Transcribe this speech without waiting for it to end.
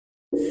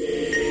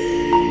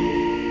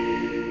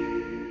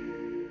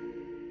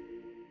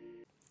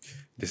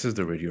This is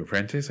the Radio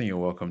Apprentice, and you're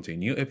welcome to a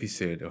new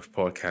episode of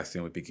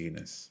Podcasting with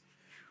Beginners.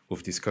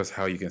 We've discussed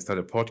how you can start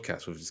a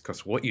podcast. We've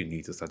discussed what you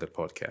need to start a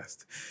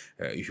podcast.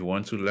 If you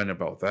want to learn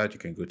about that, you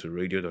can go to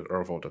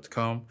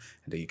radio.orval.com,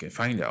 and then you can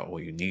find out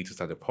what you need to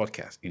start a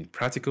podcast in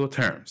practical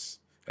terms.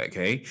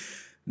 Okay?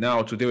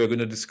 Now, today we're going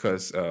to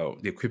discuss the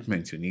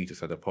equipment you need to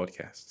start a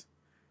podcast.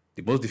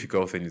 The most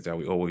difficult thing is that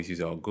we always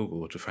use our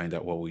Google to find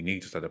out what we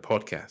need to start a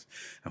podcast.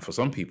 And for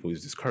some people,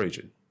 it's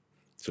discouraging.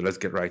 So let's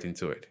get right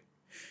into it.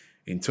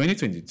 In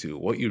 2022,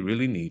 what you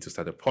really need to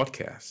start a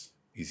podcast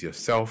is your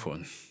cell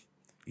phone.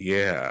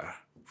 Yeah,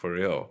 for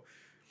real,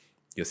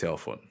 your cell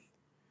phone.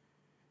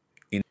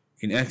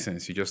 In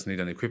essence, you just need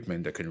an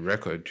equipment that can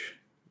record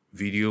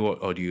video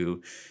or audio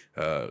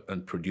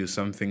and produce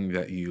something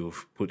that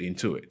you've put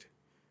into it.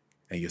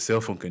 And your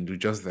cell phone can do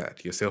just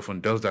that. Your cell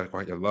phone does that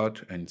quite a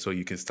lot, and so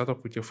you can start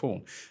up with your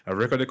phone. I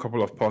recorded a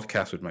couple of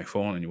podcasts with my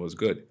phone, and it was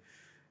good.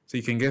 So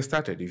you can get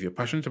started. If you're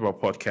passionate about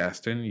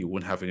podcasting, you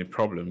won't have any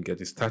problem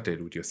getting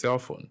started with your cell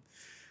phone.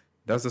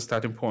 That's the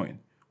starting point.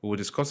 We will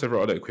discuss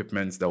several other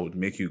equipments that would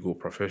make you go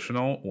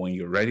professional when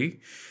you're ready.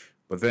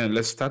 But then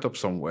let's start up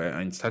somewhere,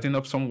 and starting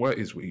up somewhere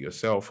is with your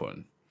cell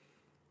phone.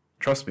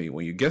 Trust me,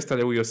 when you get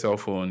started with your cell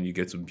phone, you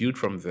get to build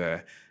from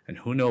there, and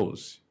who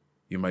knows,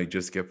 you might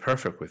just get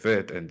perfect with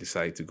it and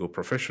decide to go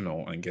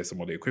professional and get some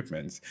other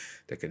equipment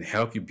that can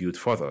help you build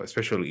further,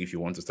 especially if you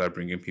want to start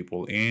bringing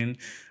people in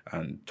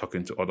and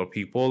talking to other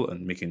people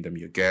and making them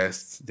your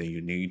guests. Then you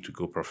need to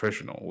go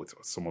professional with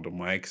some of the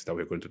mics that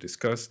we're going to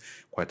discuss,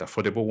 quite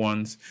affordable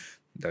ones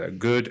that are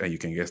good and you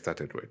can get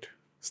started with.